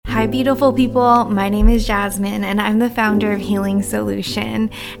Hi, beautiful people. My name is Jasmine, and I'm the founder of Healing Solution.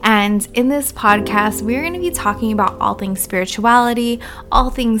 And in this podcast, we're going to be talking about all things spirituality,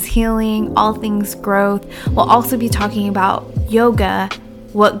 all things healing, all things growth. We'll also be talking about yoga,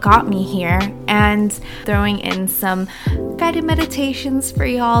 what got me here, and throwing in some guided meditations for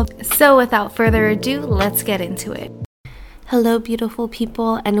y'all. So without further ado, let's get into it. Hello, beautiful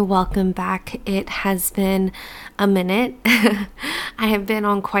people, and welcome back. It has been a minute. I have been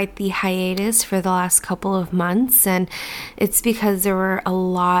on quite the hiatus for the last couple of months, and it's because there were a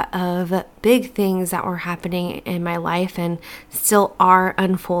lot of big things that were happening in my life and still are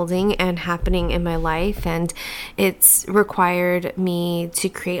unfolding and happening in my life, and it's required me to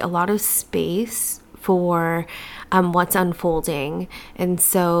create a lot of space for what's unfolding. And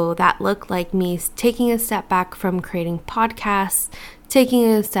so that looked like me taking a step back from creating podcasts, taking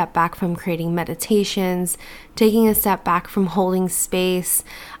a step back from creating meditations, taking a step back from holding space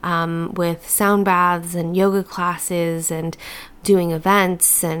with sound baths and yoga classes and doing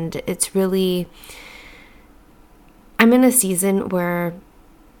events. And it's really, I'm in a season where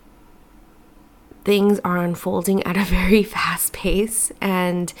things are unfolding at a very fast pace,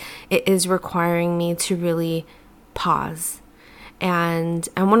 and it is requiring me to really pause. And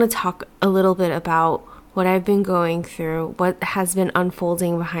I want to talk a little bit about what I've been going through, what has been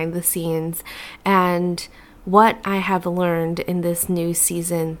unfolding behind the scenes, and what I have learned in this new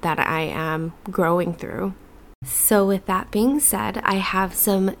season that I am growing through. So with that being said, I have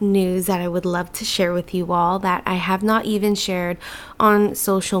some news that I would love to share with you all that I have not even shared on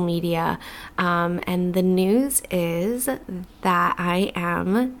social media. And the news is that I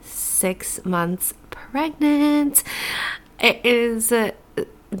am 6 months pregnant. It has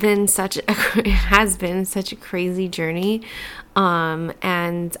been such a crazy journey.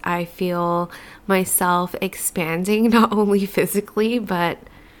 And I feel myself expanding not only physically, but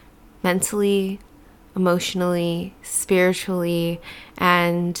mentally, emotionally, spiritually,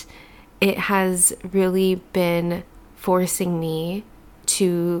 and it has really been forcing me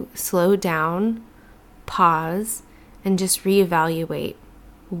to slow down, pause, and just reevaluate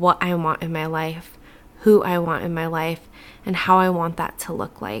what I want in my life, who I want in my life, and how I want that to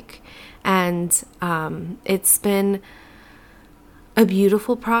look like. And it's been a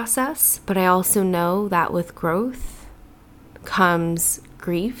beautiful process, but I also know that with growth comes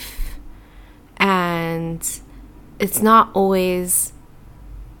grief. And it's not always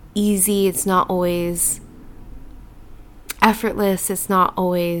easy, it's not always effortless, it's not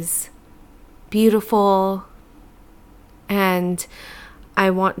always beautiful. And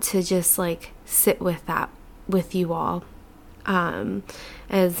I want to just sit with that with you all.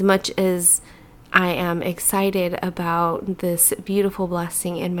 As much as I am excited about this beautiful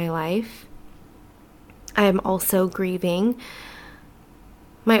blessing in my life, I am also grieving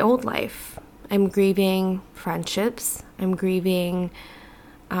my old life. I'm grieving friendships. I'm grieving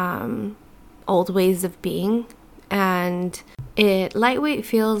old ways of being. And lightweight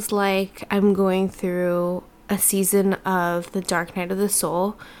feels like I'm going through a season of the dark night of the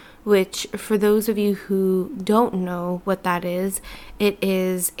soul, which for those of you who don't know what that is, it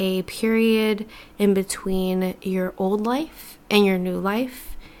is a period in between your old life and your new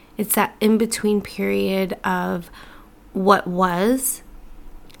life. It's that in-between period of what was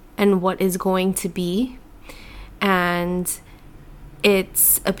and what is going to be. And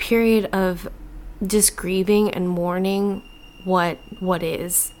it's a period of just grieving and mourning what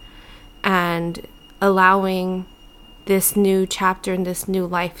is, and allowing this new chapter and this new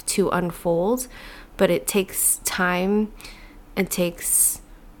life to unfold. But it takes time, it takes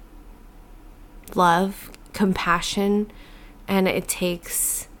love, compassion, and it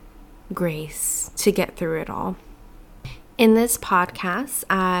takes grace to get through it all. In this podcast,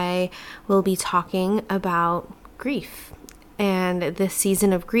 I will be talking about grief and this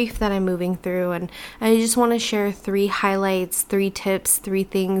season of grief that I'm moving through. And I just want to share 3 highlights, 3 tips, 3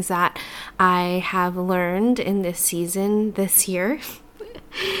 things that I have learned in this season this year.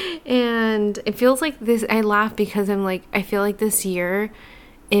 And it feels like this, I laugh because I feel like this year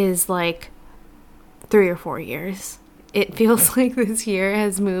is 3 or 4 years. It feels like this year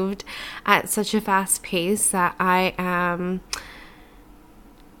has moved at such a fast pace that I'm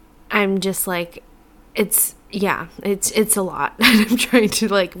just it's a lot. I'm trying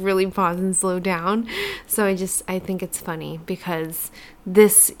to really pause and slow down. So I think it's funny because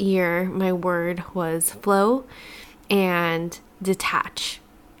this year my word was flow and detach.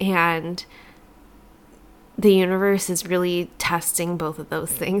 And the universe is really testing both of those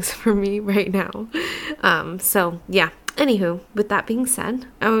things for me right now. So yeah. Anywho, with that being said,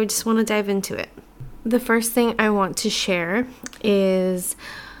 I just want to dive into it. The first thing I want to share is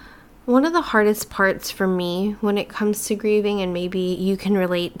One of the hardest parts for me when it comes to grieving, and maybe you can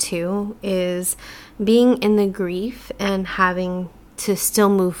relate to, is being in the grief and having to still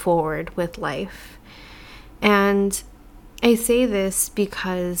move forward with life. And I say this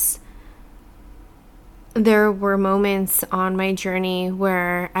because there were moments on my journey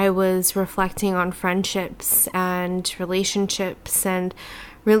where I was reflecting on friendships and relationships and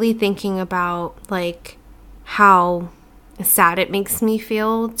really thinking about like how sad it makes me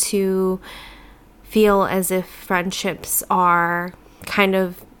feel to feel as if friendships are kind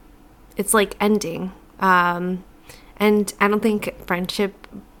of, it's like ending. And I don't think friendship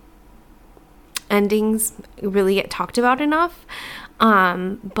endings really get talked about enough.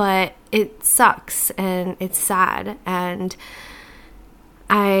 But it sucks and it's sad. And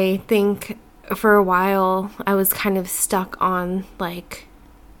I think for a while I was kind of stuck on like,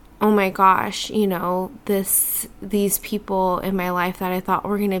 oh my gosh, these people in my life that I thought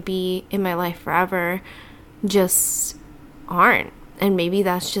were going to be in my life forever just aren't. And maybe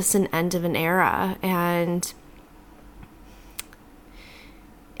that's just an end of an era. And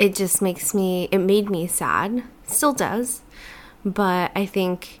it just it made me sad. Still does. But I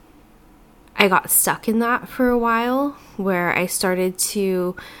think I got stuck in that for a while where I started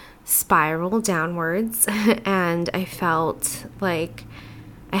to spiral downwards and I felt like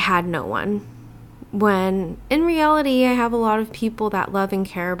I had no one, when in reality I have a lot of people that love and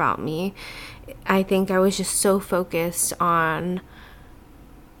care about me. I think I was just so focused on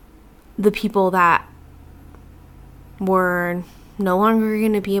the people that were no longer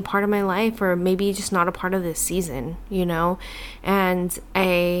going to be a part of my life, or maybe just not a part of this season, and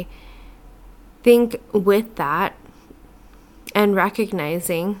I think with that and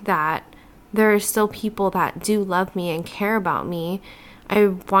recognizing that there are still people that do love me and care about me, I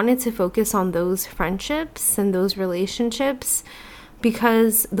wanted to focus on those friendships and those relationships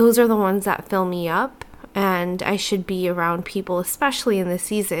because those are the ones that fill me up, and I should be around people, especially in this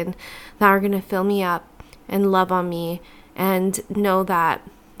season, that are going to fill me up and love on me and know that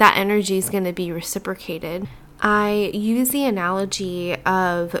that energy is going to be reciprocated. I use the analogy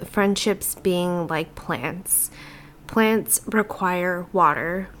of friendships being like plants. Plants require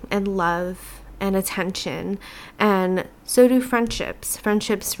water and love and attention, and so do friendships.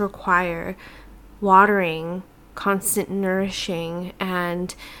 Friendships require watering, constant nourishing,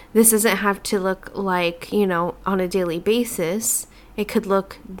 and this doesn't have to look like, on a daily basis. It could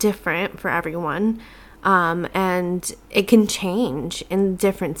look different for everyone, and it can change in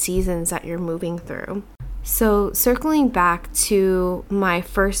different seasons that you're moving through. So circling back to my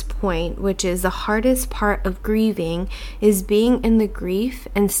first point, which is the hardest part of grieving, is being in the grief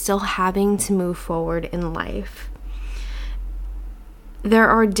and still having to move forward in life. There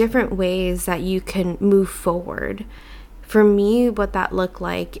are different ways that you can move forward. For me, what that looked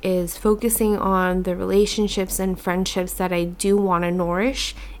like is focusing on the relationships and friendships that I do want to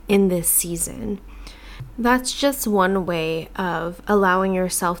nourish in this season. That's just one way of allowing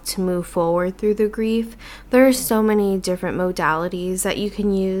yourself to move forward through the grief. There are so many different modalities that you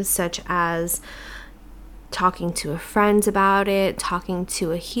can use, such as talking to a friend about it, talking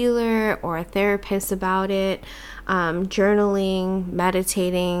to a healer or a therapist about it, journaling,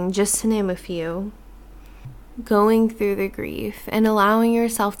 meditating, just to name a few. Going through the grief and allowing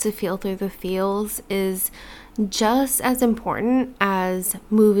yourself to feel through the feels is just as important as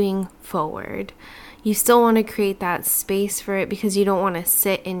moving forward. You still want to create that space for it because you don't want to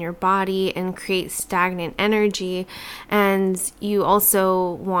sit in your body and create stagnant energy. And you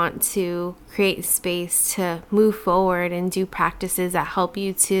also want to create space to move forward and do practices that help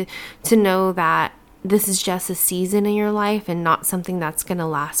you to know that this is just a season in your life and not something that's going to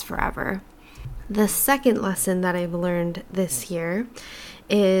last forever. The second lesson that I've learned this year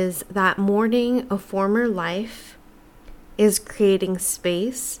is that mourning a former life is creating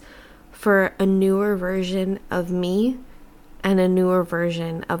space for a newer version of me and a newer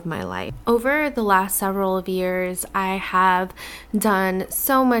version of my life. Over the last several of years, I have done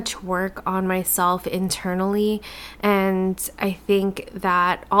so much work on myself internally, and I think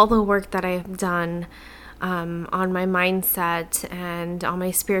that all the work that I've done on my mindset and on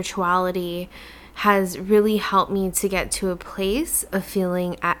my spirituality has really helped me to get to a place of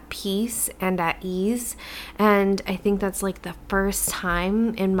feeling at peace and at ease. And I think that's like the first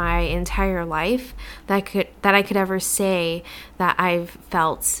time in my entire life that I could ever say that I've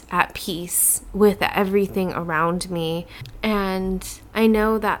felt at peace with everything around me. And I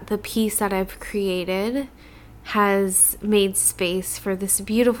know that the peace that I've created has made space for this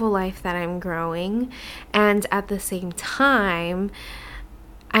beautiful life that I'm growing. And at the same time,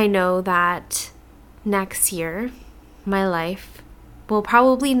 I know that next year, my life will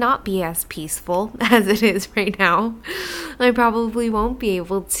probably not be as peaceful as it is right now. I probably won't be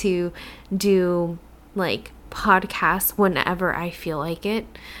able to do like podcasts whenever I feel like it.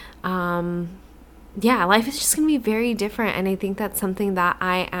 Life is just going to be very different. And I think that's something that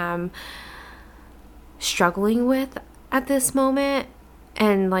I am struggling with at this moment,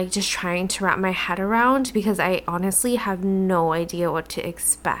 and like just trying to wrap my head around, because I honestly have no idea what to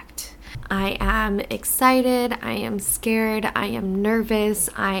expect. I am excited, I am scared, I am nervous,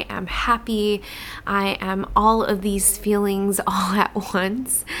 I am happy, I am all of these feelings all at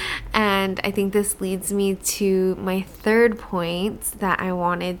once. And I think this leads me to my third point that I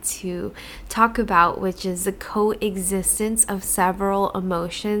wanted to talk about, which is the coexistence of several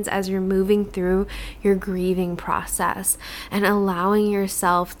emotions as you're moving through your grieving process, and allowing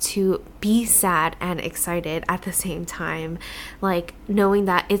yourself to be sad and excited at the same time. Like knowing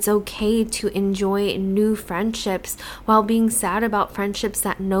that it's okay to enjoy new friendships while being sad about friendships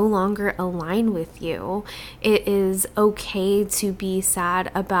that no longer align with you. It is okay to be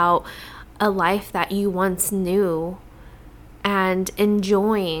sad about a life that you once knew and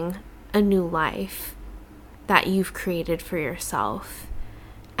enjoying a new life that you've created for yourself.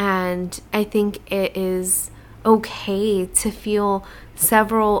 And I think it is okay to feel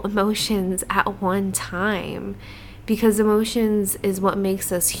several emotions at one time, because emotions is what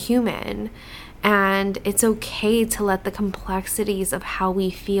makes us human. And it's okay to let the complexities of how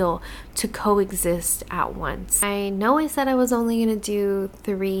we feel to coexist at once. I know I said I was only going to do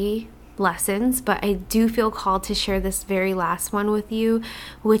 3 lessons, but I do feel called to share this very last one with you,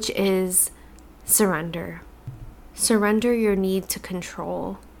 which is surrender. Surrender your need to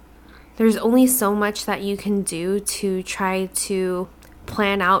control. There's only so much that you can do to try to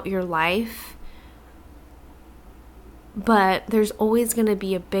plan out your life, but there's always going to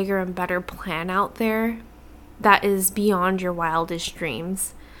be a bigger and better plan out there that is beyond your wildest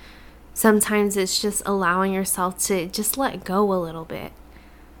dreams. Sometimes it's just allowing yourself to just let go a little bit,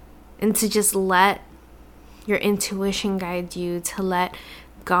 and to just let your intuition guide you, to let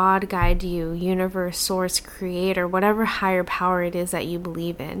God guide you, universe, source, creator, whatever higher power it is that you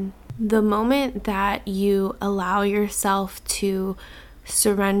believe in. The moment that you allow yourself to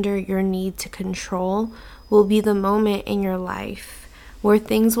surrender your need to control will be the moment in your life where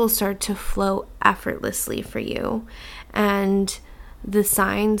things will start to flow effortlessly for you, and the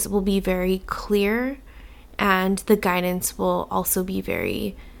signs will be very clear, and the guidance will also be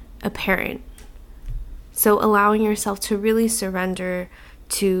very apparent. So allowing yourself to really surrender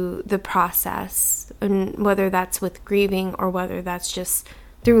to the process, and whether that's with grieving or whether that's just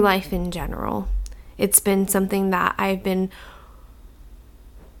through life in general. It's been something that I've been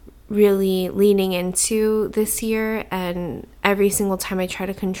really leaning into this year, and every single time I try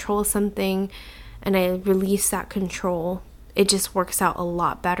to control something and I release that control, it just works out a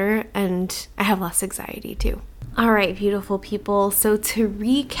lot better, and I have less anxiety too. All right, beautiful people. So to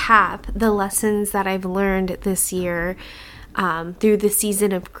recap the lessons that I've learned this year through the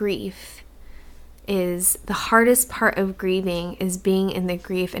season of grief, is the hardest part of grieving is being in the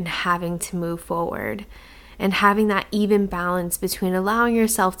grief and having to move forward, and having that even balance between allowing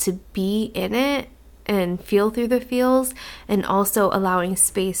yourself to be in it and feel through the feels, and also allowing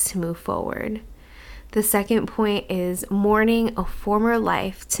space to move forward. The second point is mourning a former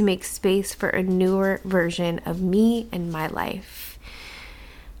life to make space for a newer version of me and my life.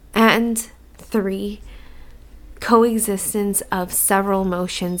 And 3, coexistence of several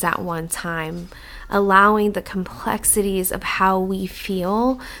emotions at one time, allowing the complexities of how we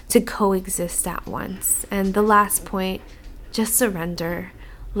feel to coexist at once. And the last point, just surrender.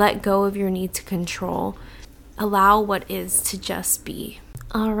 Let go of your need to control. Allow what is to just be.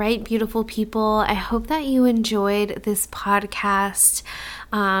 All right, beautiful people. I hope that you enjoyed this podcast.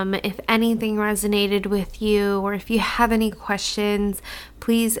 If anything resonated with you, or if you have any questions,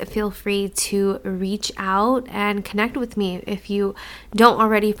 please feel free to reach out and connect with me. If you don't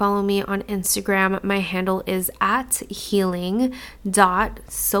already follow me on Instagram, my handle is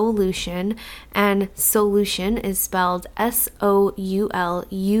 @healing.solution, and solution is spelled SOULUTION.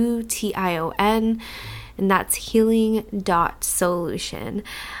 And that's healing.solution.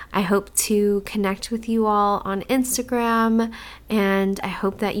 I hope to connect with you all on Instagram, and I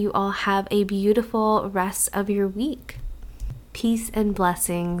hope that you all have a beautiful rest of your week. Peace and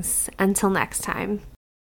blessings. Until next time.